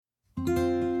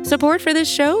Support for this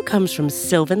show comes from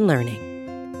Sylvan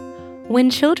Learning. When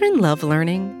children love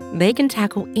learning, they can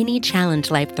tackle any challenge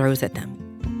life throws at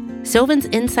them. Sylvan's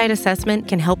Insight Assessment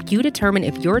can help you determine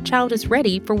if your child is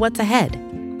ready for what's ahead.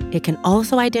 It can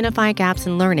also identify gaps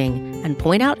in learning and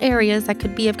point out areas that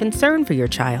could be of concern for your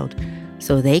child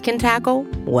so they can tackle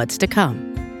what's to come.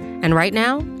 And right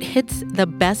now, it's the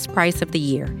best price of the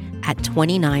year at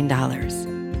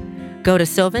 $29. Go to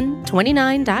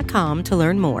sylvan29.com to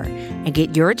learn more and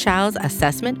get your child's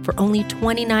assessment for only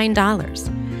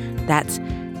 $29. That's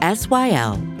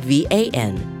SYLVAN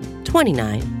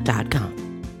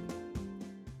 29.com.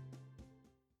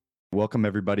 Welcome,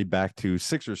 everybody, back to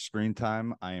Sixers Screen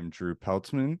Time. I am Drew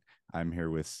Peltzman. I'm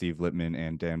here with Steve Lippman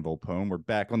and Dan Volpone. We're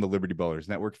back on the Liberty Ballers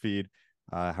Network feed.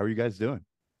 How are you guys doing?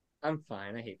 I'm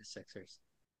fine. I hate the Sixers.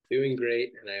 Doing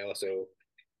great, and I also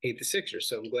hate the Sixers,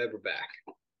 so I'm glad we're back.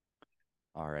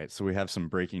 All right, so we have some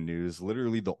breaking news.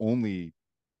 Literally the only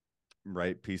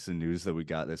piece of news that we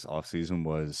got this offseason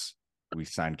was we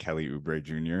signed Kelly Oubre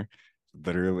Jr.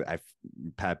 Literally,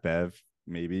 Pat Bev,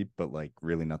 maybe, but like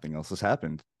really nothing else has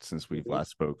happened since we've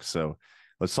last spoke. So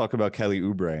let's talk about Kelly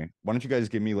Oubre. Why don't you guys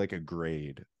give me like a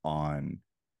grade on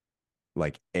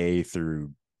like A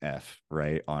through F,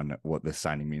 right, on what the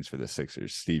signing means for the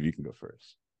Sixers? Steve, you can go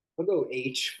first. I'll go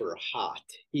H for hot.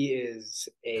 He is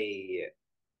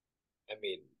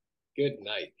good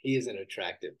night. He is an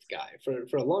attractive guy.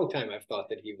 For a long time, I've thought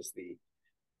that he was the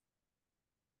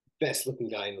best looking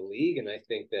guy in the league, and I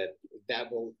think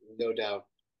that will no doubt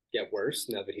get worse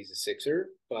now that he's a Sixer.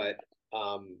 But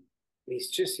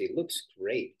he looks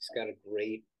great. He's got a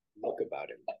great look about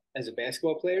him. As a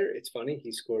basketball player, it's funny.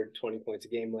 He scored 20 points a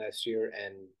game last year,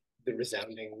 and the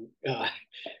resounding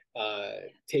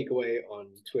takeaway on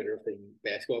Twitter from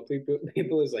basketball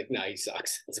people is like, nah, he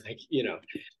sucks. It's like,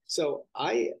 so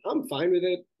I'm fine with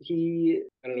it.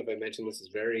 I don't know if I mentioned this, is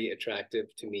very attractive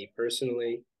to me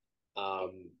personally.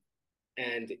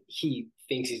 And he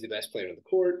thinks he's the best player on the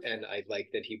court, and I like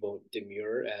that he won't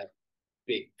demur at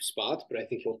big spots, but I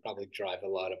think he'll probably drive a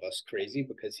lot of us crazy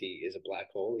because he is a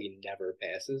black hole. He never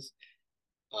passes.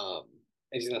 And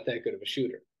he's not that good of a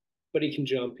shooter. But he can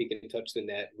jump, he can touch the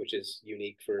net, which is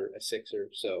unique for a Sixer,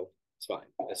 so it's fine.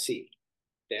 A C.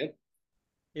 Dan?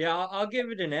 Yeah, I'll give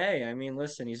it an A. I mean,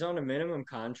 listen, he's on a minimum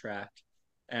contract,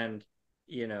 and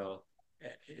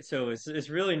so it's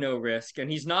really no risk,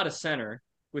 and he's not a center,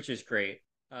 which is great.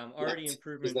 Already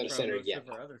improvement from most of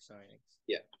our other signings.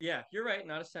 Yeah, you're right,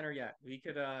 not a center yet. We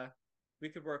could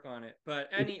work on it, but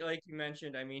like you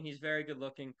mentioned, I mean, he's very good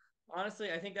looking.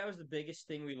 Honestly, I think that was the biggest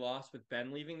thing we lost with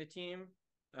Ben leaving the team.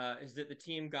 Is that the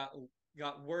team got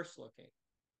worse looking.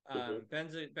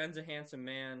 Ben's a handsome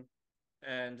man,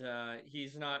 and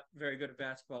he's not very good at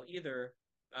basketball either.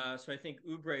 So I think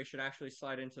Oubre should actually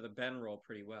slide into the Ben role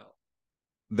pretty well.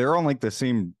 They're on like the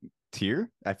same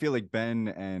tier. I feel like Ben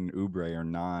and Oubre are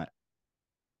not.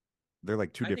 They're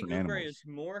like two different animals. Oubre is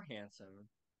more handsome.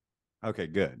 Okay,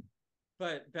 good.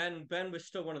 But Ben was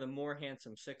still one of the more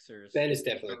handsome Sixers. Ben is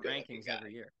definitely good rankings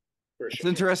every year. It's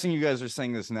interesting you guys are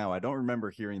saying this now. I don't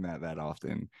remember hearing that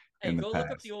often. Hey, go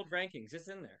look up the old rankings. It's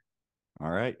in there.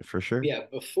 All right, for sure. Yeah,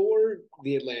 before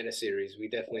the Atlanta series, we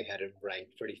definitely had him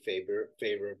ranked pretty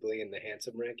favorably in the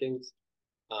handsome rankings.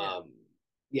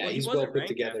 He's well put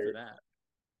together.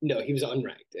 No, he was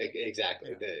unranked.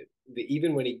 Exactly. Yeah.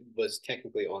 Even when he was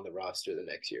technically on the roster the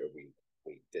next year, we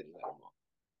didn't let him on.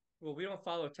 Well, we don't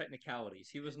follow technicalities.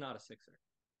 He was not a Sixer.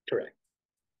 Correct.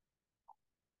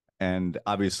 And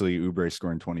obviously, Oubre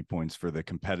scoring 20 points for the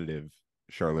competitive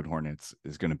Charlotte Hornets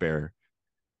is going to bear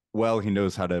well. He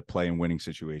knows how to play in winning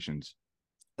situations.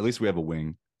 At least we have a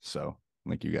wing. So,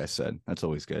 like you guys said, that's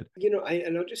always good.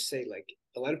 I'll just say, like,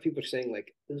 a lot of people are saying,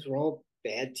 like, those were all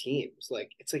bad teams.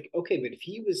 Like, it's like, okay, but if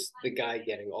he was the guy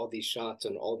getting all these shots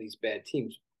on all these bad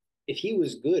teams, if he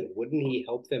was good, wouldn't he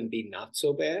help them be not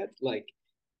so bad? Like,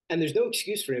 and there's no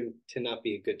excuse for him to not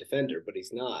be a good defender, but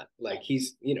he's not. Like,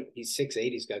 he's 6'8",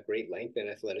 he's got great length and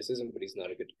athleticism, but he's not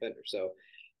a good defender. So,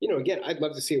 again, I'd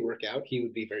love to see it work out. He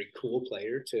would be a very cool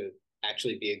player to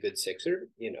actually be a good Sixer,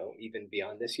 even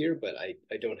beyond this year, but I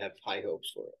don't have high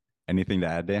hopes for it. Anything to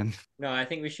add, Dan? No, I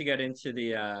think we should get into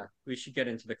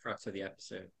the crux of the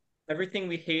episode. Everything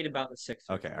we hate about the Sixers.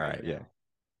 Okay, all right, yeah.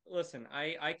 Listen,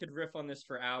 I could riff on this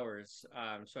for hours.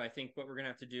 So I think what we're going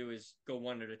to have to do is go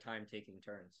one at a time, taking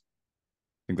turns.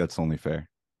 I think that's only fair.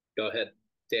 Go ahead.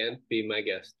 Dan, be my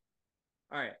guest.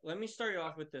 All right, let me start you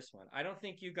off with this one. I don't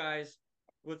think you guys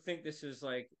would think this is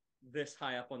like this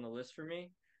high up on the list for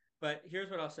me, but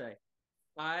here's what I'll say.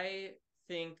 I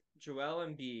think Joel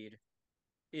Embiid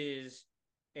is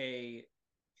a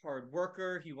hard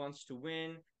worker. He wants to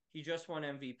win. He just won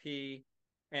MVP.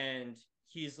 and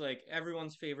he's like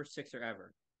everyone's favorite Sixer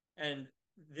ever. And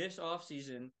this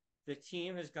offseason, the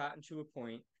team has gotten to a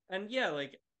point, and yeah,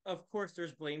 like of course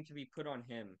there's blame to be put on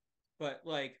him, but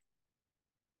like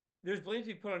there's blame to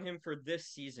be put on him for this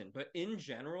season. But in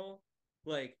general,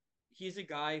 like he's a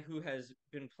guy who has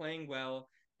been playing well,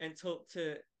 and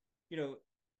to you know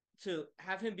to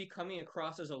have him be coming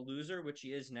across as a loser, which he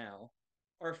is now,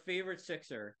 our favorite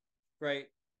Sixer, right?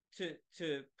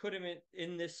 To put him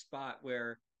in this spot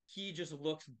where he just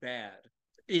looks bad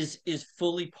is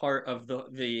fully part of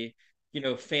the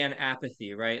fan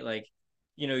apathy, right? Like,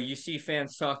 you see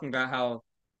fans talking about how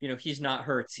he's not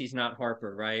Hurts, he's not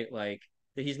Harper, right? Like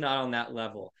that he's not on that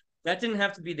level. That didn't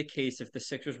have to be the case if the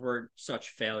Sixers were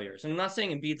such failures. And I'm not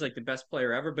saying Embiid's like the best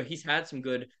player ever, but he's had some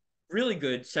good, really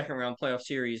good second round playoff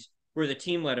series where the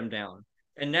team let him down.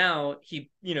 And now he,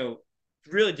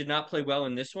 really did not play well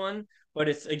in this one. But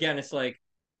it's like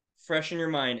fresh in your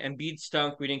mind. Embiid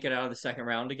stunk. We didn't get out of the second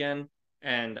round again.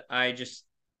 And I just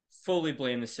fully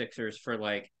blame the Sixers for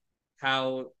like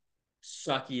how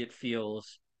sucky it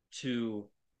feels to,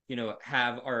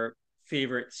 have our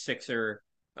favorite Sixer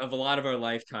of a lot of our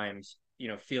lifetimes,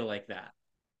 feel like that.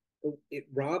 It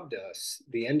robbed us,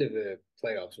 the end of the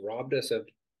playoffs robbed us of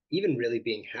even really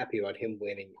being happy about him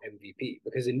winning MVP,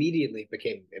 because immediately it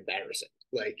became embarrassing.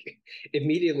 Like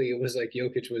immediately it was like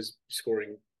Jokic was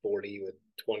scoring 40 with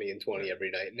 20 and 20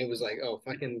 every night. And it was like, oh,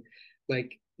 fucking,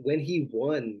 like when he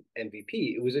won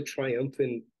MVP, it was a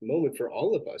triumphant moment for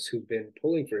all of us who've been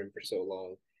pulling for him for so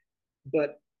long.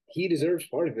 But he deserves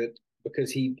part of it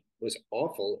because he was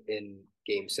awful in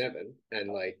game 7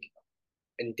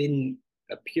 and didn't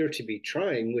appear to be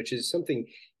trying, which is something,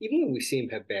 even when we see him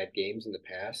have bad games in the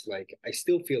past, like I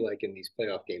still feel like in these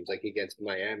playoff games, like against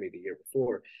Miami the year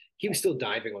before, he was still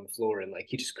diving on the floor and like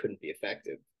he just couldn't be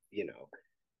effective, you know.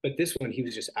 But this one, he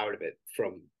was just out of it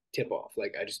from tip off.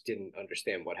 Like I just didn't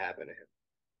understand what happened to him.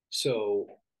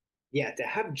 So yeah, to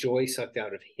have joy sucked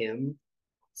out of him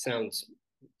sounds,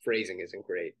 phrasing isn't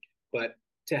great, but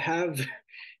to have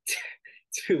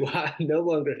to no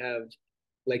longer have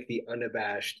like the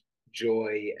unabashed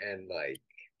joy and like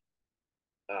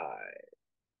uh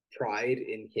pride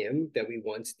in him that we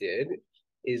once did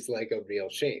is like a real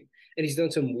shame. And he's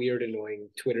done some weird annoying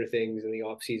Twitter things in the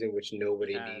off season which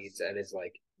nobody needs, and is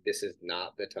like, this is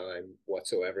not the time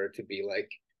whatsoever to be like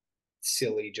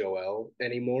silly Joel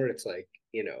anymore. It's like,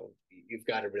 you've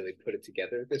got to really put it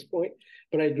together at this point.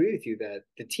 But I agree with you that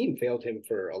the team failed him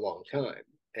for a long time,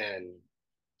 and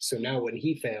so now when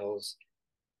he fails,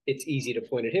 it's easy to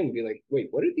point at him and be like, wait,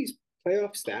 what are these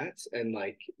playoff stats? And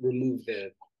like remove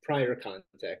the prior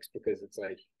context, because it's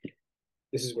like,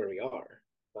 this is where we are.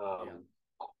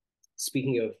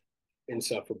 Speaking of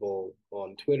insufferable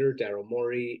on Twitter, Daryl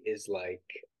Morey is like,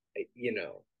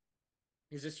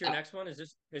 Is this your next one?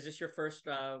 Is this your first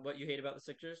what you hate about the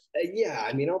Sixers? Yeah,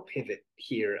 I mean, I'll pivot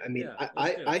here. I mean, Yeah,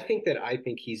 I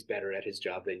think he's better at his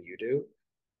job than you do.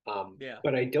 Yeah.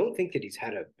 But I don't think that he's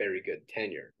had a very good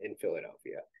tenure in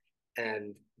Philadelphia.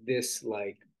 And this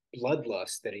like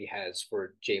bloodlust that he has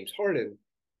for James Harden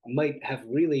might have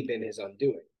really been his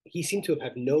undoing. He seemed to have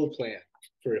had no plan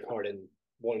for if Harden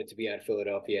wanted to be at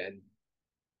Philadelphia and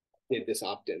did this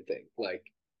opt-in thing. Like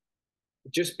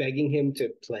just begging him to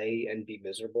play and be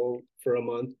miserable for a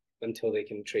month until they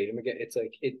can trade him again. It's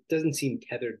like, it doesn't seem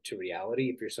tethered to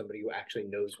reality if you're somebody who actually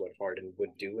knows what Harden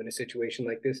would do in a situation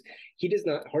like this.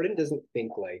 Harden doesn't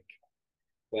think like,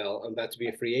 well, I'm about to be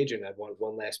a free agent. I want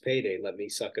one last payday. Let me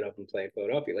suck it up and play in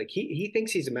Philadelphia. Like he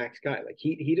thinks he's a max guy. Like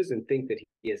he doesn't think that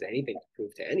he has anything to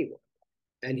prove to anyone.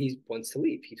 And he wants to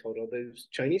leave. He told all those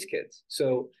Chinese kids.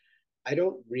 So I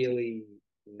don't really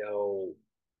know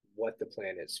what the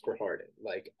plan is for Harden.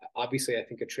 Like obviously I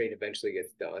think a trade eventually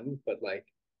gets done, but like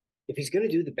if he's gonna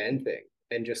do the Ben thing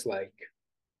and just like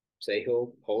say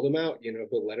he'll hold him out,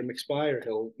 he'll let him expire,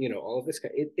 he'll, all of this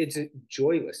kind, it's a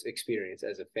joyless experience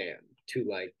as a fan to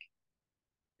like,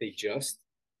 they just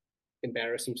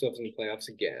embarrass themselves in the playoffs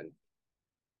again,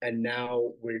 and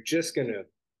now we're just gonna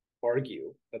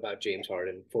argue about James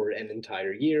Harden for an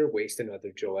entire year, waste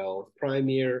another Joel prime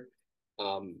year,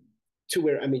 to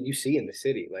where, I mean, you see in the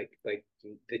city, like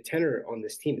the tenor on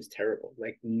this team is terrible.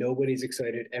 Like nobody's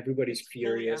excited, everybody's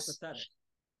furious.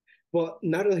 Well,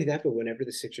 not only that, but whenever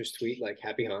the Sixers tweet like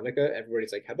 "Happy Hanukkah,"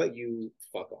 everybody's like, "How about you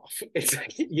fuck off?" It's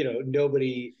like,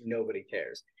 nobody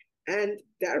cares. And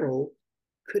Daryl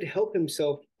could help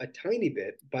himself a tiny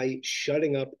bit by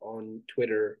shutting up on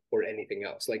Twitter or anything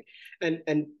else. Like, and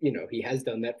he has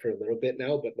done that for a little bit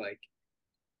now, but like,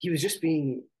 he was just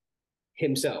being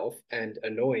himself and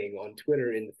annoying on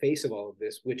Twitter in the face of all of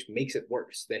this, which makes it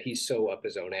worse that he's so up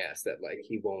his own ass that like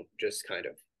he won't just kind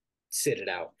of sit it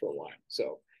out for a while.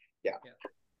 So yeah.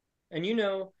 And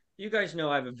you guys know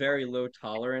I have a very low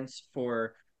tolerance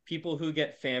for people who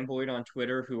get fanboyed on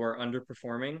Twitter who are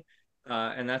underperforming.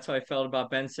 And that's how I felt about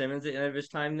Ben Simmons at the end of his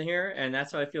time here. And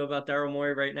that's how I feel about Daryl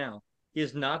Morey right now. He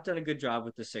has not done a good job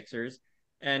with the Sixers.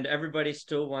 And everybody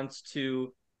still wants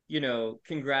to,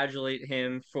 congratulate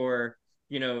him for,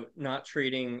 not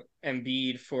trading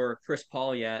Embiid for Chris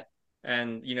Paul yet.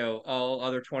 And, all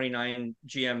other 29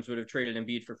 GMs would have traded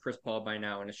Embiid for Chris Paul by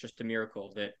now. And it's just a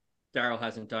miracle that Daryl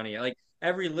hasn't done it yet. Like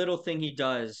every little thing he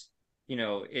does,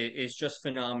 is just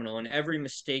phenomenal. And every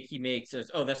mistake he makes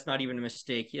is, oh, that's not even a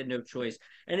mistake. He had no choice.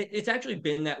 And it's actually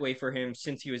been that way for him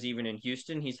since he was even in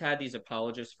Houston. He's had these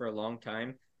apologists for a long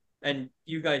time. And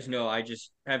you guys know I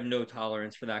just have no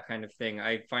tolerance for that kind of thing.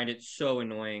 I find it so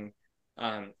annoying.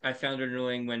 I found it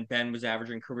annoying when Ben was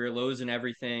averaging career lows and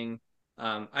everything.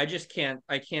 I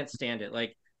can't stand it.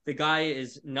 Like the guy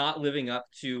is not living up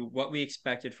to what we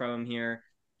expected from him here.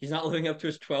 He's not living up to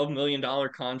his $12 million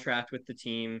contract with the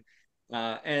team,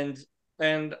 and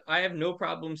I have no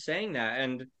problem saying that.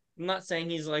 And I'm not saying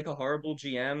he's like a horrible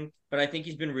GM, but I think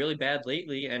he's been really bad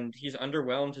lately, and he's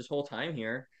underwhelmed his whole time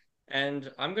here. And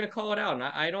I'm gonna call it out. And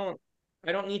I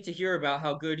don't need to hear about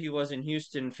how good he was in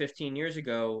Houston 15 years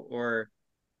ago or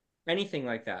anything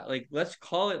like that. Like, let's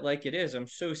call it like it is. I'm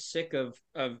so sick of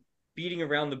beating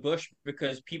around the bush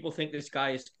because people think this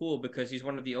guy is cool because he's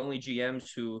one of the only GMs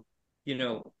who,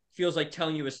 feels like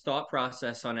telling you his thought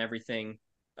process on everything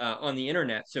on the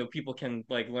internet, so people can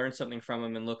like learn something from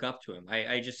him and look up to him.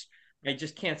 I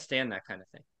just can't stand that kind of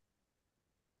thing.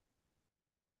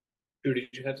 Drew, did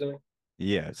you have something?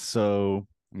 Yeah, so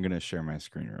I'm gonna share my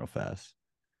screen real fast.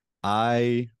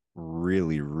 I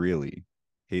really, really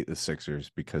hate the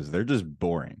Sixers because they're just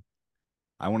boring.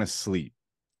 I want to sleep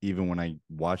even when I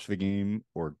watch the game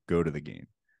or go to the game.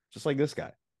 Just like this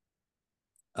guy.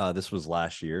 This was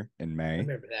last year in I May.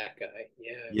 remember that guy.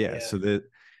 Yeah, Yeah, yeah. so that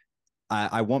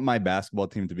I want my basketball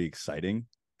team to be exciting.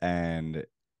 And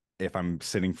if I'm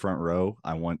sitting front row,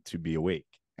 I want to be awake.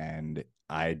 And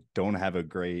I don't have a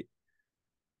great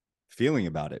feeling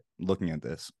about it looking at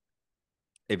this.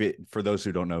 If it for those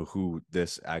who don't know who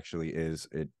this actually is,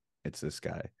 it's this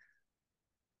guy.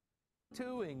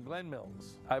 Too in Glen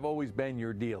Mills. I've always been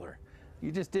your dealer.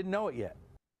 You just didn't know it yet.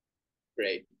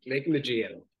 Great. Make him the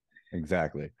GM.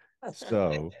 Exactly.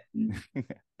 So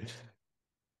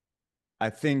I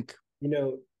think You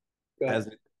know, go as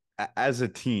ahead. as a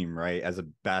team, right, as a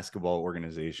basketball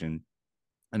organization,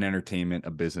 an entertainment,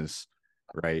 a business,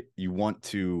 right, you want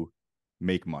to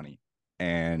make money.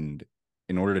 And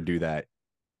in order to do that,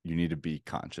 you need to be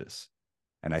conscious.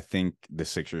 And I think the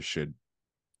Sixers should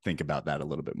think about that a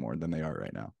little bit more than they are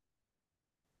right now.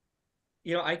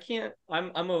 I can't.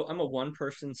 I'm a one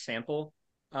person sample.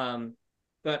 Um,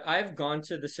 but I've gone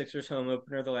to the Sixers home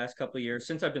opener the last couple of years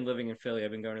since I've been living in Philly.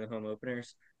 I've been going to the home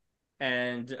openers,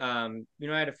 and I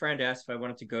had a friend ask if I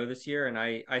wanted to go this year, and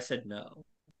I said no.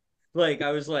 Like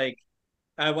I was like,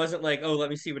 I wasn't like, oh, let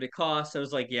me see what it costs. I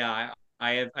was like, yeah,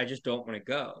 I just don't want to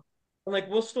go. I'm like,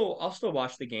 I'll still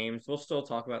watch the games. We'll still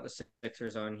talk about the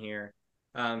Sixers on here.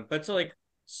 But to like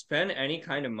spend any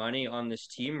kind of money on this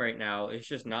team right now is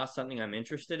just not something I'm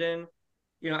interested in.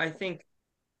 I think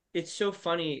it's so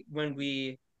funny when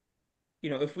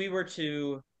if we were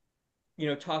to,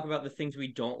 talk about the things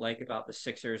we don't like about the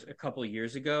Sixers a couple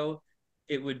years ago,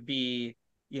 it would be,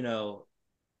 you know,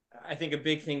 I think a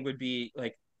big thing would be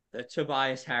like the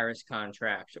Tobias Harris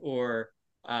contract or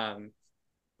um,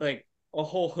 like a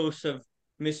whole host of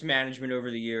mismanagement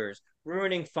over the years,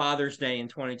 ruining Father's Day in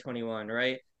 2021,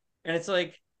 right? And it's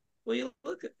like, well,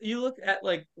 you look at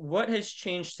like what has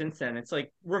changed since then. It's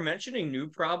like we're mentioning new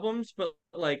problems, but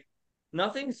like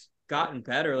nothing's gotten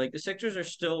better. Like the Sixers are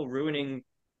still ruining,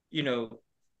 you know,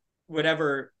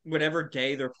 whatever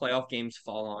day their playoff games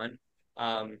fall on.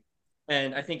 Um,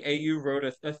 and I think AU wrote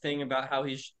a thing about how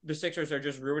the Sixers are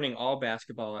just ruining all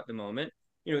basketball at the moment.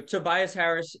 Tobias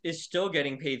Harris is still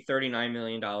getting paid $39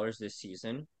 million this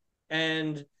season,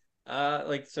 and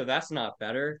so that's not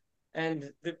better.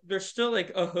 And there's still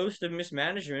like a host of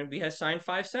mismanagement. We have signed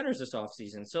 5 centers this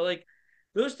offseason, so like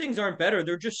those things aren't better.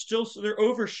 They're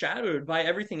overshadowed by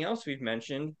everything else we've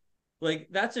mentioned. Like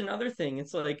that's another thing.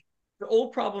 It's like the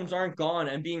old problems aren't gone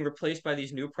and being replaced by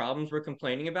these new problems we're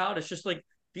complaining about. It's just like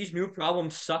these new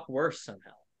problems suck worse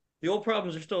somehow. The old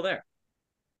problems are still there.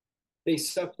 They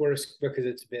suck worse because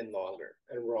it's been longer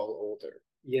and we're all older.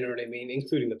 You know what I mean?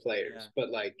 Including the Yeah. players. But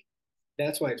like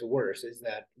that's why it's worse, is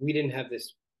that we didn't have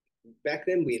this back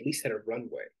then. We at least had a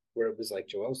runway where it was like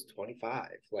Joel's 25.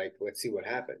 Like, let's see what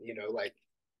happened. Like,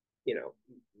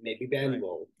 maybe Ben Right.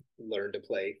 will learn to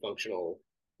play functional,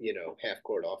 half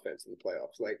court offense in the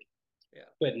playoffs. Like, Yeah.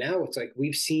 but now it's like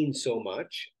we've seen so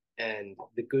much, and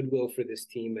the goodwill for this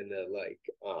team and the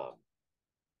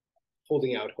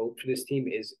holding out hope for this team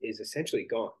is essentially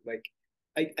gone. Like,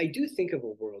 I do think of a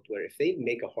world where if they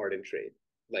make a Harden trade,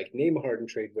 like name a Harden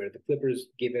trade where the Clippers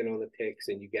give in on the picks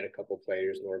and you get a couple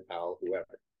players, Norm Powell,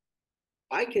 whoever.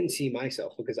 I can see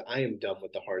myself, because I am done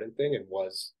with the Harden thing and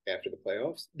was after the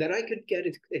playoffs, that I could get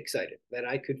excited, that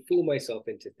I could fool myself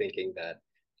into thinking that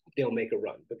they'll make a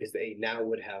run because they now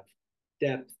would have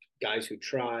depth, guys who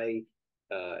try,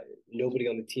 nobody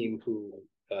on the team who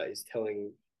is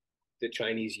telling the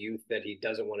Chinese youth that he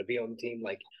doesn't want to be on the team.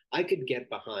 Like, I could get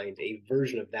behind a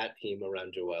version of that team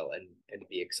around Joel and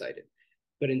be excited.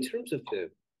 But in terms of the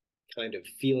kind of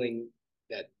feeling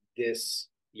that this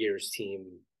year's team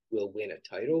will win a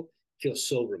title, feels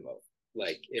so remote.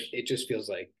 Like it just feels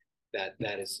like that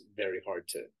is very hard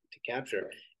to capture.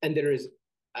 And there is,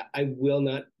 I will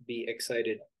not be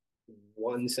excited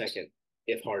 1 second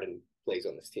if Harden plays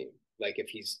on this team. Like if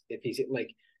he's like,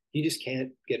 you just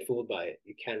can't get fooled by it.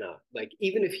 You cannot. Like,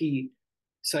 even if he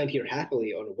signed here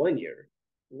happily on a 1 year,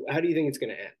 how do you think it's going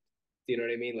to end? Do you know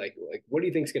what I mean? Like what do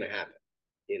you think is going to happen?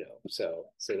 So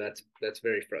that's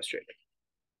very frustrating.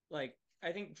 Like,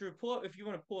 I think, Drew, pull up, if you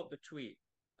want to pull up the tweet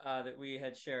that we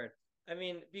had shared. I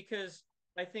mean, because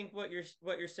I think what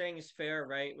you're saying is fair,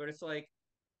 right? But it's like,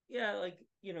 yeah, like,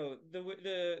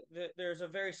 there's a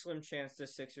very slim chance the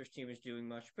Sixers team is doing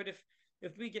much. But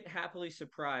if we get happily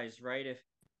surprised, right? If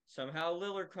somehow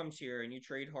Lillard comes here and you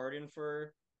trade Harden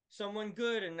for someone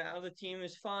good, and now the team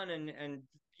is fun and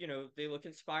they look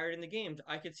inspired in the games,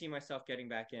 I could see myself getting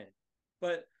back in.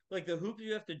 But like the hoop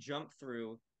you have to jump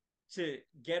through to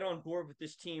get on board with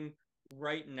this team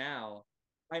right now.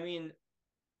 I mean,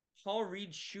 Paul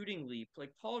Reed's shooting leap.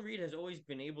 Like, Paul Reed has always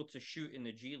been able to shoot in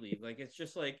the G League. Like, it's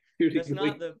just like, that's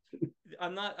not the.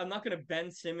 I'm not gonna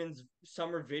Ben Simmons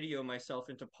summer video myself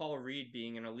into Paul Reed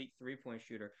being an elite 3-point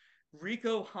shooter.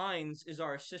 Rico Hines is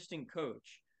our assistant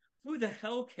coach. Who the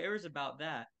hell cares about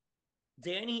that?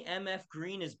 Danny MF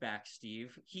Green is back,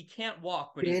 Steve. He can't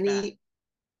walk, but he's back.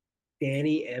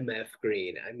 Danny MF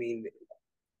Green. I mean,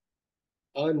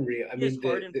 unreal. I mean,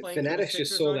 the Fanatics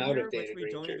just sold out of Danny Green, which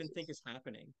we don't even think is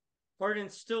happening. Harden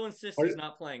still insists he's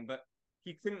not playing, but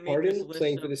he couldn't make Harden this list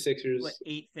playing of for the Sixers, like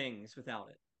 8 things without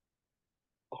it.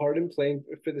 Harden playing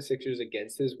for the Sixers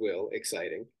against his will,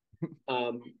 exciting.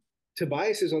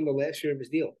 Tobias is on the last year of his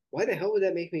deal. Why the hell would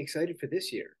that make me excited for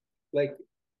this year? Like,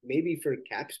 maybe for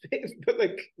cap space, but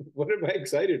like, what am I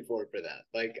excited for that?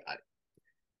 Like,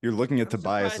 you're looking at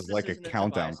Tobias as like a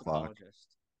countdown clock.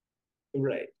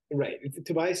 Right.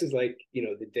 Tobias is like,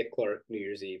 the Dick Clark New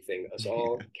Year's Eve thing. Us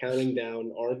all counting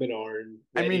down, arm in arm,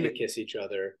 ready to kiss each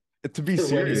other. To be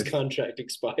serious, when his contract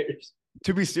expires.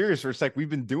 To be serious for a sec,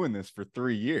 we've been doing this for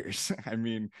 3 years. I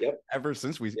mean, ever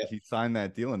since he signed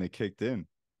that deal and it kicked in.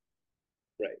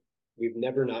 Right. We've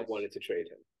never not wanted to trade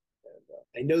him. And,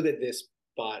 I know that this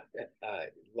bot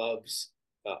loves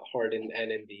Harden and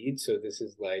Embiid, so this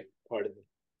is like part of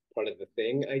the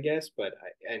thing, I guess. But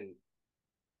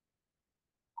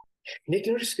Nick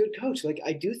Nurse is a good coach. Like,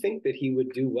 I do think that he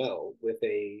would do well with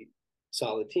a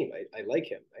solid team. I like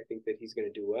him. I think that he's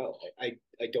going to do well. I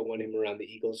don't want him around the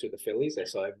Eagles or the Phillies. I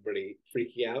saw everybody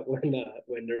freaking out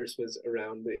when Nurse was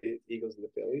around the Eagles and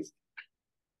the Phillies.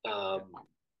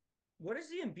 What is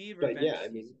the Embiid revenge? But yeah, I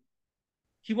mean,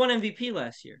 he won MVP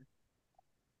last year,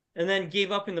 and then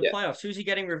gave up in the playoffs. Who's he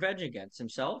getting revenge against?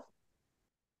 Himself?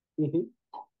 Mm-hmm.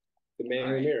 The man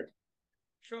in the mirror.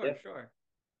 Sure.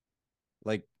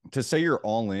 Like, to say you're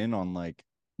all in on like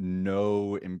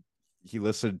he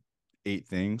listed 8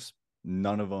 things.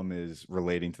 None of them is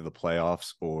relating to the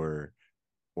playoffs or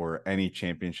any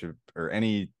championship or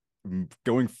any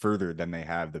going further than they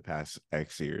have the past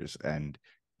X years. And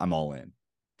I'm all in.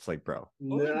 It's like, bro,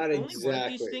 not only exactly. one of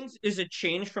these things is a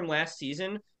change from last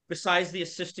season besides the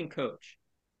assistant coach.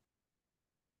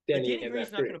 Danny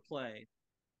Green's not going to play.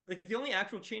 Like, the only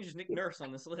actual change is Nick Nurse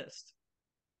on this list.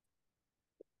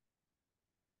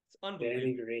 It's unbelievable.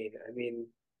 Danny Green. I mean,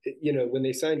 when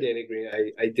they signed Danny Green,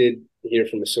 I did hear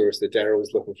from a source that Darryl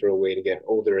was looking for a way to get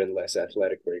older and less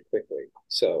athletic very quickly.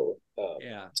 So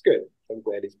it's good. I'm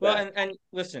glad he's back. Well, and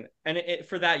listen, and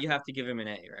for that you have to give him an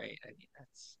A, right? I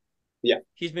mean,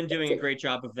 he's been doing a great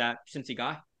job of that since he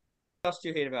got. What else do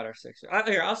you hate about our Sixers?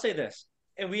 I'll say this,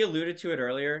 and we alluded to it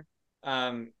earlier,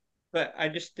 but I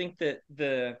just think that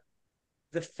the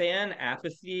fan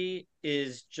apathy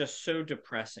is just so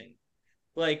depressing.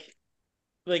 Like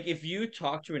if you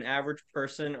talk to an average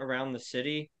person around the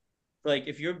city, like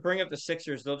if you bring up the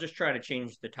Sixers, they'll just try to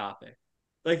change the topic.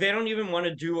 Like they don't even want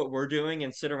to do what we're doing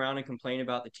and sit around and complain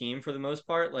about the team for the most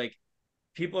part. Like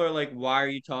people are like, why are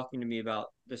you talking to me about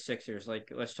the Sixers?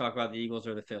 Like, let's talk about the Eagles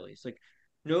or the Phillies. Like,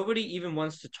 nobody even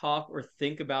wants to talk or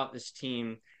think about this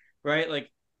team, right? Like,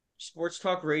 sports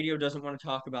talk radio doesn't want to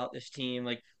talk about this team.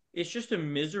 Like, it's just a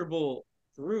miserable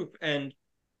group. And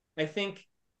I think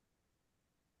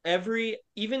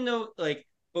even though, like,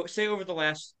 say over the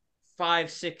last 5,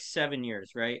 6, 7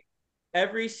 years, right?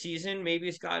 Every season, maybe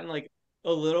it's gotten like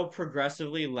a little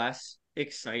progressively less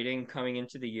exciting coming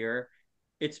into the year.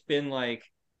 It's been like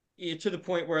to the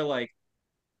point where like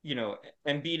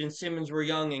Embiid and Simmons were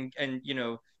young and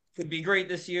could be great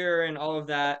this year and all of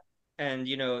that, and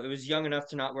it was young enough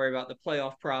to not worry about the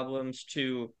playoff problems.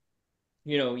 To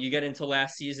you get into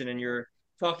last season and you're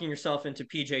talking yourself into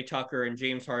PJ Tucker and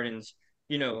James Harden's,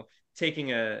 you know,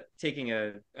 taking a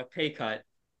pay cut,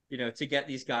 to get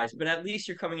these guys. But at least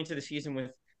you're coming into the season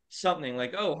with something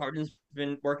like, oh, Harden's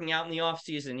been working out in the off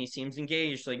season. He seems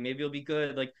engaged. Like maybe he'll be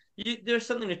good. Like there's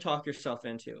something to talk yourself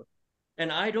into.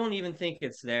 And I don't even think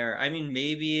it's there. I mean,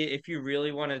 maybe if you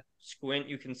really want to squint,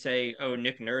 you can say, oh,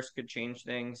 Nick Nurse could change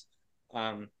things.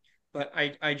 Um, but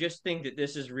I just think that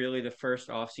this is really the first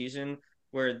off season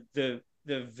where the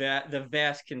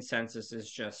vast consensus is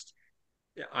just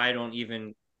I don't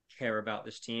even care about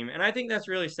this team, and I think that's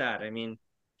really sad. I mean,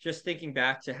 just thinking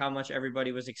back to how much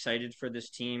everybody was excited for this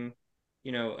team,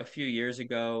 a few years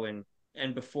ago,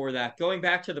 and before that, going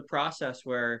back to the process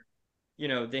where the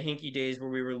hinky days where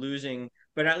we were losing,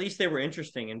 but at least they were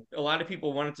interesting, and a lot of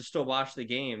people wanted to still watch the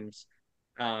games.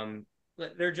 Um,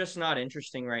 they're just not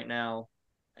interesting right now,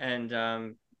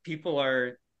 and people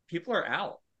are people are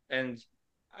out. And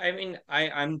I mean,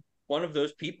 I'm one of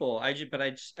those people. I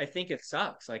think it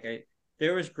sucks. Like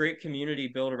there was great community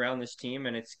built around this team,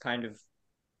 and it's kind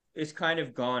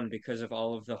of gone because of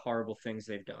all of the horrible things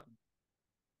they've done.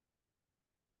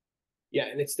 Yeah,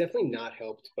 and it's definitely not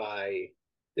helped by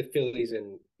the Phillies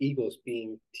and Eagles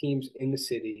being teams in the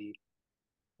city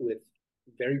with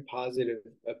very positive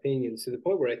opinions to the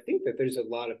point where I think that there's a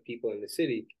lot of people in the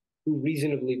city who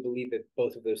reasonably believe that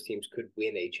both of those teams could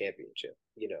win a championship.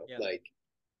 Yeah. Like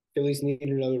Phillies need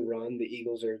another run. The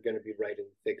Eagles are going to be right in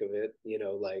the thick of it.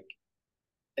 Like,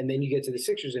 and then you get to the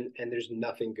Sixers and there's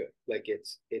nothing good. Like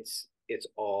it's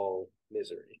all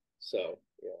misery. So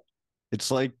yeah. It's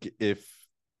like if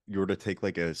you were to take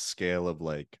like a scale of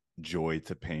like joy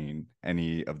to pain,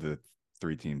 any of the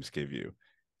three teams give you.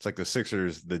 It's like the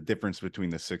Sixers, the difference between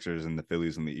the Sixers and the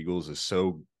Phillies and the Eagles is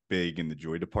so big in the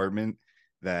joy department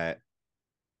that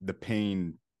the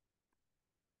pain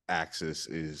axis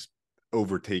is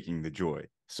overtaking the joy.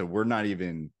 So we're not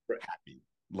even happy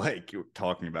like you're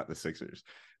talking about the Sixers.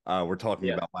 We're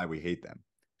talking about why we hate them.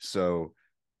 So,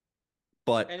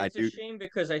 but And it's a shame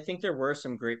because I think there were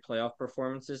some great playoff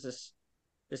performances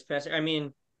this past. I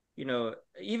mean,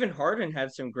 even Harden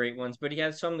had some great ones, but he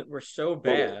had some that were so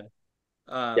bad.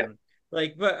 Yeah.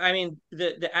 But I mean,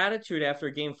 the attitude after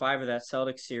Game 5 of that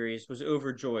Celtics series was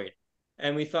overjoyed,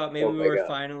 and we thought maybe we were God.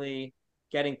 finally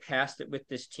getting past it with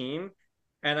this team.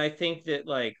 And I think that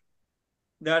like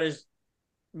that is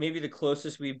maybe the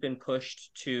closest we've been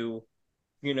pushed to,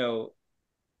 you know,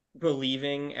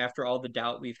 believing after all the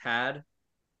doubt we've had,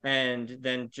 and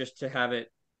then just to have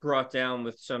it brought down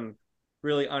with some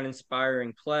really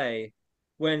uninspiring play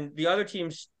when the other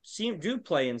teams do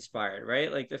play inspired,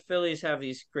 right? Like the Phillies have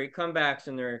these great comebacks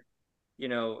and they're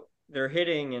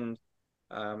hitting, and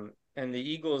the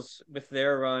Eagles with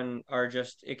their run are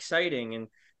just exciting, and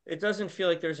it doesn't feel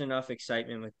like there's enough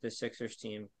excitement with the Sixers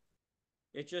team.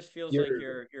 It just feels like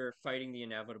you're fighting the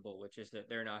inevitable, which is that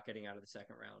they're not getting out of the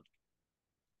second round.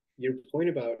 Your point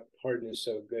about Harden is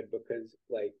so good because,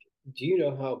 like, do you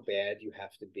know how bad you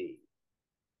have to be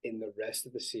in the rest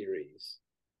of the series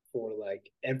for like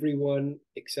everyone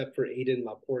except for Aiden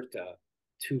Laporta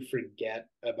to forget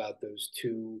about those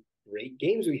two great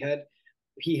games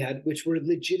he had, which were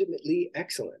legitimately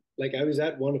excellent. Like I was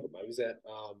at one of them. I was at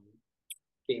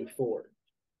game 4,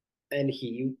 and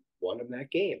he won him that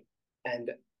game.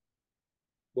 And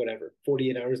whatever,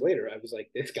 48 hours later, I was like,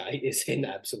 this guy is an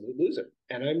absolute loser.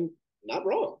 And I'm not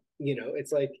wrong.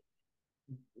 It's like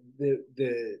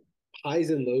the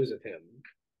highs and lows of him,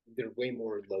 there are way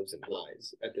more lows and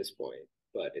highs at this point.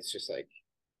 But it's just like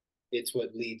it's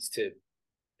what leads to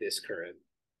this current,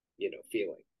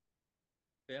 feeling.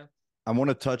 Yeah. I want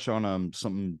to touch on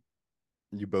something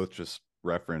you both just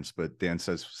referenced, but Dan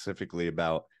says specifically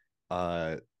about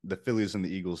the Phillies and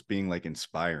the Eagles being like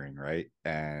inspiring, right?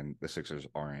 And the Sixers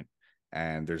aren't.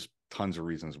 And there's tons of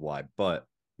reasons why. But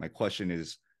my question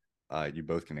is, you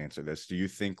both can answer this. Do you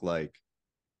think like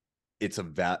it's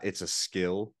a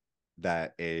skill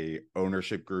that a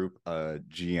ownership group, a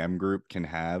GM group can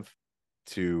have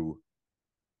to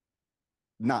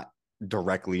not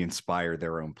directly inspire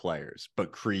their own players,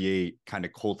 but kind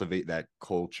of cultivate that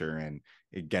culture and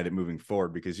get it moving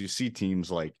forward. Because you see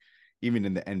teams like, even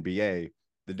in the NBA,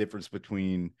 the difference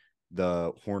between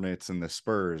the Hornets and the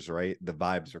Spurs, right? The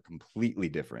vibes are completely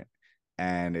different.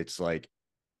 And it's like,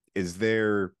 is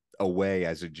there a way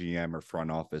as a GM or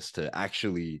front office to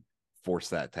actually force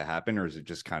that to happen? Or is it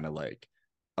just kind of like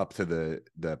up to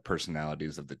the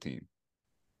personalities of the team?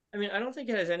 I mean, I don't think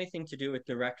it has anything to do with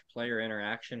direct player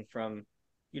interaction from,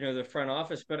 the front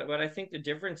office, but I think the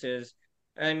difference is,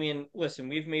 I mean, listen,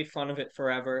 we've made fun of it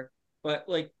forever, but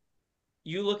like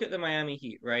you look at the Miami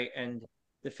Heat, right? And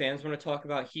the fans want to talk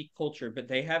about Heat culture, but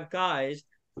they have guys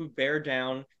who bear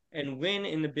down and win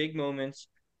in the big moments,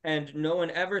 and no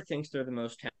one ever thinks they're the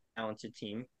most talented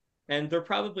team. And they're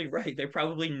probably right. They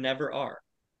probably never are.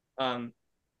 Um,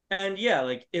 and yeah,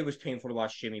 like it was painful to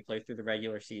watch Jimmy play through the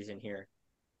regular season here.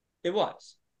 It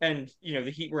was. And,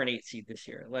 the Heat were an 8 seed this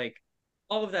year. Like,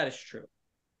 all of that is true.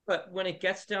 But when it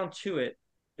gets down to it,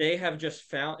 they have just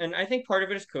found, and I think part of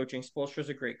it is coaching. Spoelstra's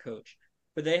a great coach,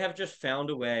 but they have just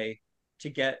found a way to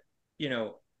get,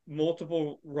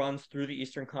 multiple runs through the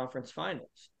Eastern Conference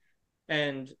Finals.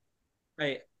 And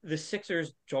the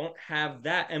Sixers don't have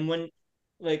that. And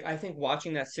like, I think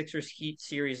watching that Sixers Heat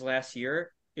series last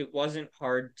year, it wasn't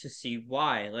hard to see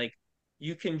why. Like,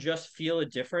 you can just feel a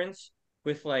difference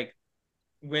with like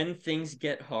when things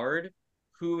get hard,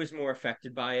 who is more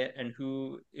affected by it and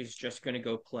who is just going to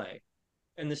go play.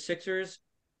 And the Sixers,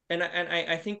 and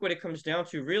I think what it comes down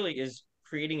to really is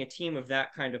creating a team of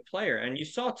that kind of player. And you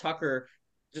saw Tucker,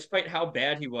 despite how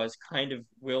bad he was, kind of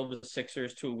will the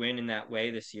Sixers to a win in that way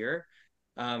this year.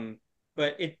 Um,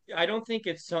 but I don't think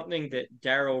it's something that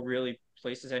Daryl really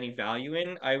places any value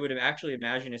in. I would have actually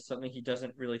imagined it's something he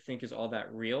doesn't really think is all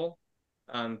that real,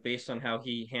 based on how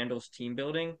he handles team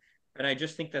building. And I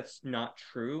just think that's not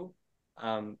true.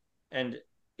 And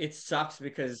it sucks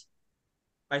because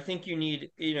I think you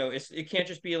need, it can't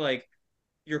just be like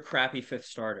your crappy fifth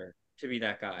starter to be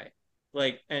that guy.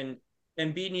 Like, and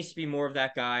Embiid needs to be more of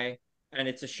that guy, and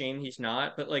it's a shame he's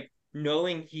not. But like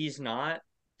knowing he's not,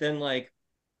 then like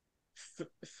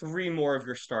three more of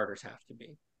your starters have to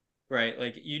be right.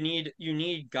 Like you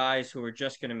need guys who are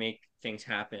just going to make things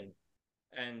happen.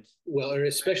 And Well, or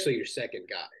especially your second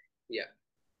guy. Yeah.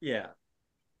 yeah,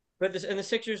 but the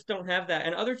Sixers don't have that,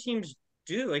 and other teams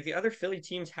do. Like the other Philly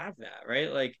teams have that,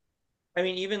 right? Like, I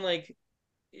mean, even like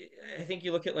I think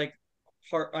you look at like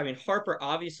I mean Harper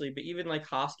obviously, but even like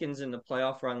Hoskins in the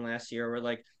playoff run last year, where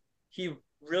like he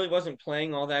really wasn't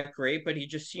playing all that great, but he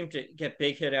just seemed to get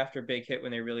big hit after big hit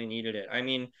when they really needed it. I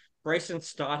mean, Bryson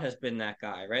Stott has been that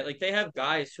guy, right? Like they have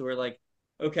guys who are like,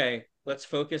 okay, let's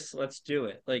focus, let's do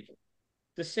it. Like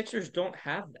the Sixers don't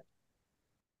have that.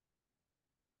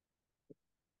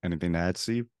 Anything to add,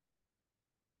 Steve?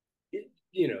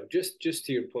 Just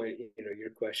to your point, your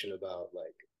question about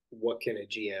like what can a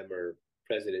GM or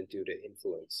president do to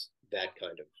influence that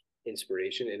kind of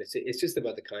inspiration, and it's just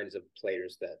about the kinds of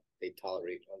players that they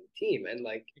tolerate on the team, and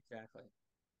like Exactly.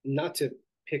 not to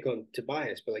pick on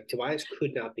Tobias, but like Tobias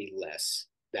could not be less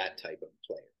that type of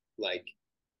player. Like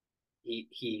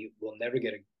he will never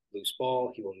get a loose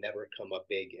ball. He will never come up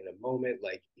big in a moment.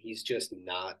 Like he's just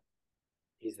not.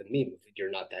 He's the meme. You're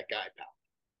not that guy,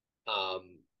 pal.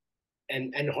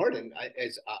 And Harden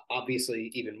is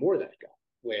obviously even more that guy,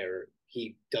 where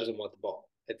he doesn't want the ball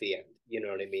at the end. You know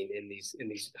what I mean? In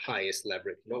these highest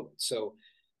leverage moments. So,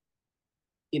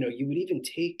 you would even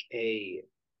take a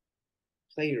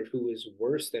player who is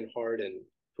worse than Harden,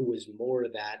 who is more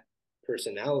that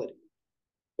personality,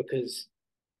 because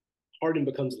Harden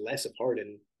becomes less of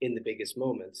Harden in the biggest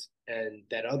moments, and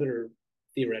that other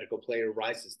theoretical player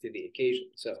rises to the occasion.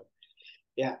 So,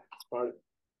 yeah, it's part of it.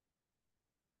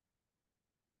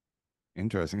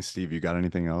 Interesting. Steve, you got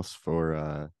anything else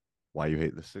for why you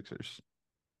hate the Sixers?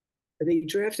 They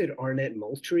drafted Arnett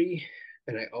Moultrie,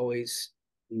 and I always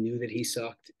knew that he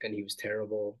sucked and he was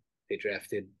terrible. They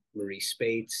drafted Maurice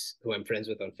Spates, who I'm friends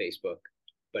with on Facebook,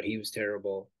 but he was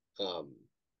terrible.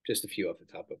 Just a few off the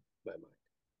top of my mind.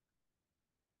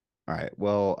 All right.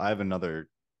 Well, I have another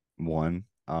one.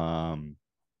 I'm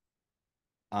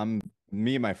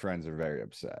Me and my friends are very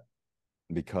upset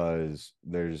because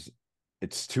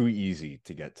it's too easy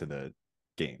to get to the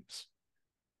games.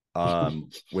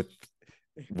 With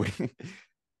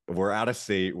we're out of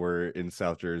state, we're in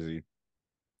South Jersey.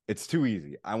 It's too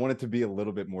easy. I want it to be a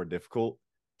little bit more difficult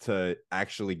to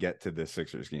actually get to the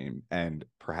Sixers game and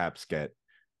perhaps get,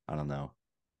 I don't know,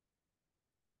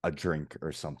 a drink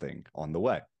or something on the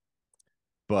way.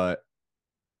 But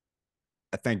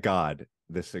thank God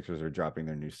the Sixers are dropping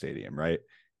their new stadium, right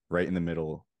in the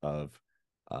middle of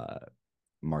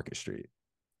Market Street.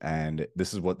 And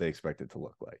this is what they expect it to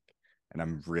look like. And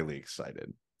I'm really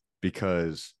excited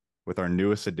because with our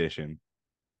newest addition,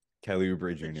 Kelly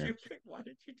Oubre Jr. Why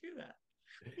did you do that?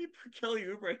 You put Kelly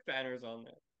Oubre banners on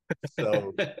there.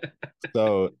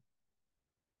 So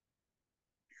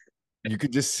you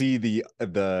could just see the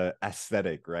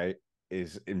aesthetic, right,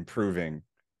 is improving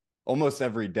almost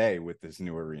every day with this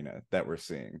new arena that we're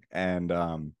seeing. And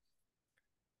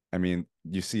I mean,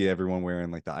 you see everyone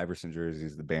wearing like the Iverson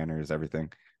jerseys, the banners,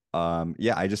 everything.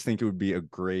 Yeah, I just think it would be a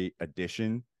great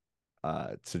addition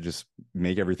to just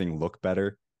make everything look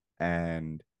better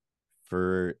and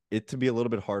for it to be a little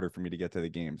bit harder for me to get to the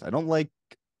games. I don't like,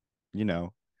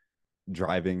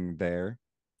 driving there.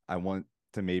 I want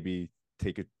to maybe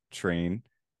take a train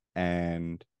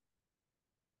and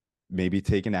maybe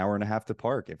take an hour and a half to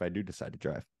park if I do decide to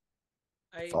drive.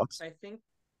 Thoughts? I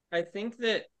think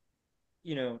that,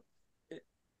 you know,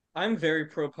 I'm very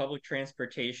pro public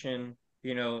transportation.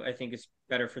 I think it's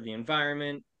better for the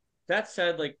environment. That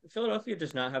said, like Philadelphia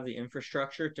does not have the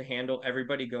infrastructure to handle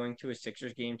everybody going to a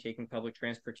Sixers game taking public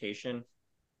transportation.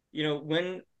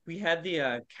 When we had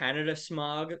the Canada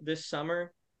smog this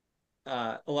summer,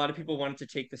 a lot of people wanted to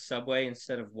take the subway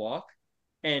instead of walk,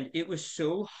 and it was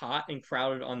so hot and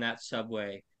crowded on that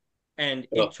subway, and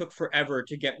it took forever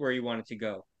to get where you wanted to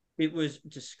go. It was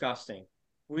disgusting.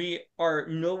 We are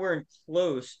nowhere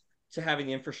close to having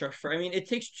the infrastructure. I mean, it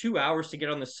takes 2 hours to get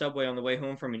on the subway on the way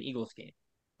home from an Eagles game.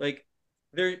 Like,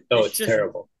 it's just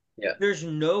terrible. Yeah. There's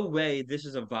no way this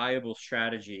is a viable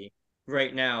strategy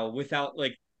right now without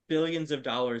like billions of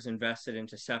dollars invested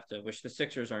into SEPTA, which the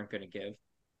Sixers aren't going to give.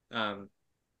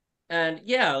 And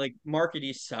yeah, like Market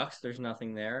East sucks. There's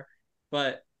nothing there,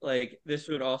 but like this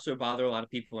would also bother a lot of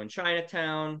people in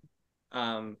Chinatown.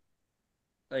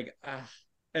 Like,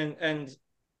 and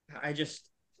I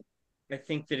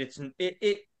think that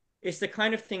it's the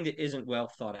kind of thing that isn't well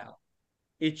thought out.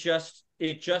 It just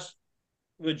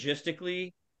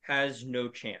logistically has no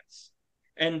chance.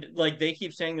 And like they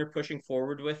keep saying they're pushing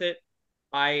forward with it.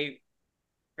 I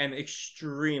am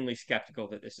extremely skeptical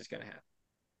that this is going to happen.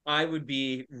 I would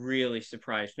be really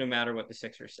surprised, no matter what the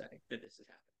Sixers say, that this is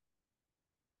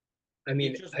happening. I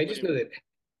mean, I just know that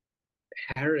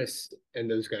Harris and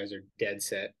those guys are dead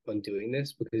set on doing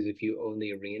this because if you own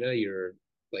the arena, your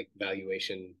like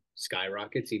valuation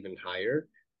skyrockets even higher.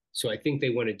 So I think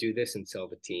they want to do this and sell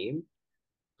the team.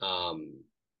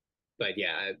 But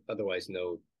yeah, otherwise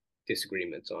no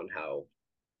disagreements on how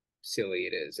silly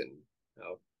it is and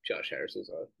how Josh Harris is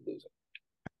a loser.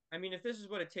 I mean, if this is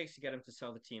what it takes to get him to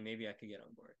sell the team, maybe I could get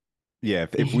on board. Yeah,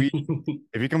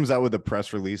 if he comes out with a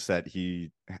press release that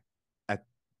he at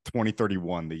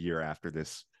 2031, the year after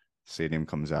this stadium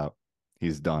comes out,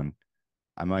 he's done,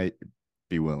 I might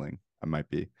be willing. I might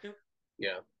be.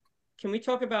 Yeah. Can we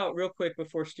talk about real quick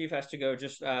before Steve has to go?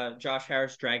 Just Josh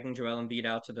Harris dragging Joel Embiid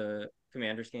out to the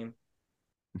Commanders game.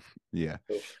 Yeah.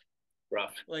 Oof.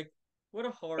 Rough. Like, what a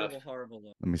horrible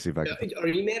look. Let me see if I can. Are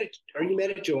you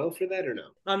mad at Joel for that or no?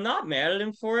 I'm not mad at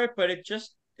him for it, but it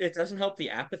doesn't help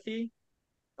the apathy.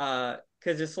 Because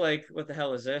it's like, what the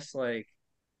hell is this? Like,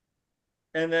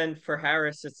 and then for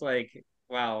Harris, it's like,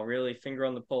 wow, really finger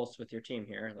on the pulse with your team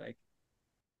here. Like,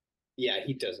 yeah,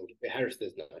 he doesn't. Harris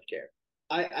does not care.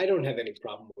 I don't have any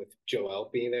problem with Joel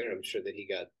being there. I'm sure that he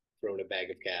got thrown a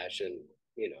bag of cash and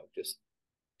just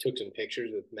took some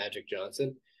pictures with Magic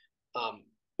Johnson.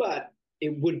 But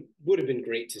it would have been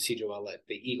great to see Joel at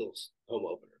the Eagles home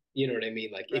opener. You know what I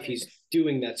mean? Like if he's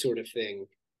doing that sort of thing,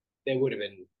 that would have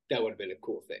been a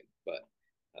cool thing. But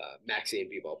Maxey and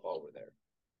B-Ball Paul were there.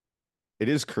 It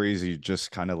is crazy,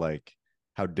 just kind of like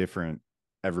how different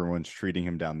everyone's treating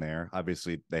him down there.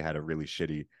 Obviously, they had a really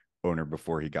shitty owner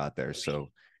before he got there, so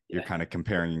you're kind of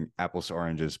comparing apples to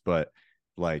oranges. But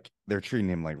like they're treating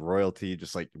him like royalty,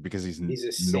 just like because he's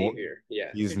a savior.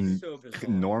 He's so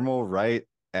normal, right?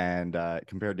 And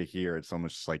compared to here, it's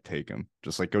almost just like take him,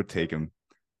 just like go take him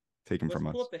from us.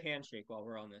 Let's pull up the handshake while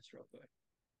we're on this real quick.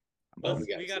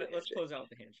 Let's close out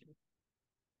the handshake.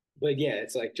 But yeah,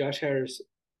 it's like Josh Harris,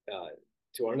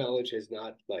 to our knowledge, has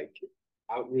not like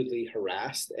outwardly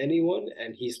harassed anyone,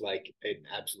 and he's like an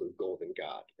absolute golden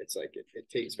god. It's like it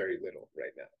takes very little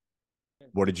right now.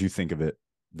 What did you think of it?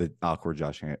 The awkward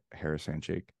Josh Harris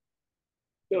handshake?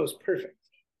 No, it was perfect.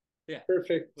 Yeah,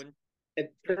 perfect. And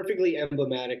perfectly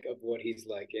emblematic of what he's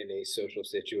like in a social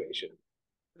situation.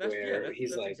 That's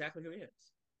like, exactly who he is.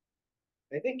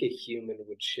 I think a human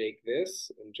would shake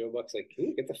this, and Joe Buck's like, "Can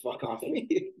you get the fuck off me?"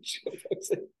 Joe Buck's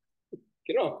like,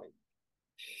 "Get off me."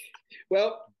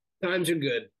 Well, times are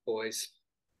good, boys.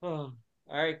 Oh,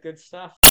 All right, good stuff.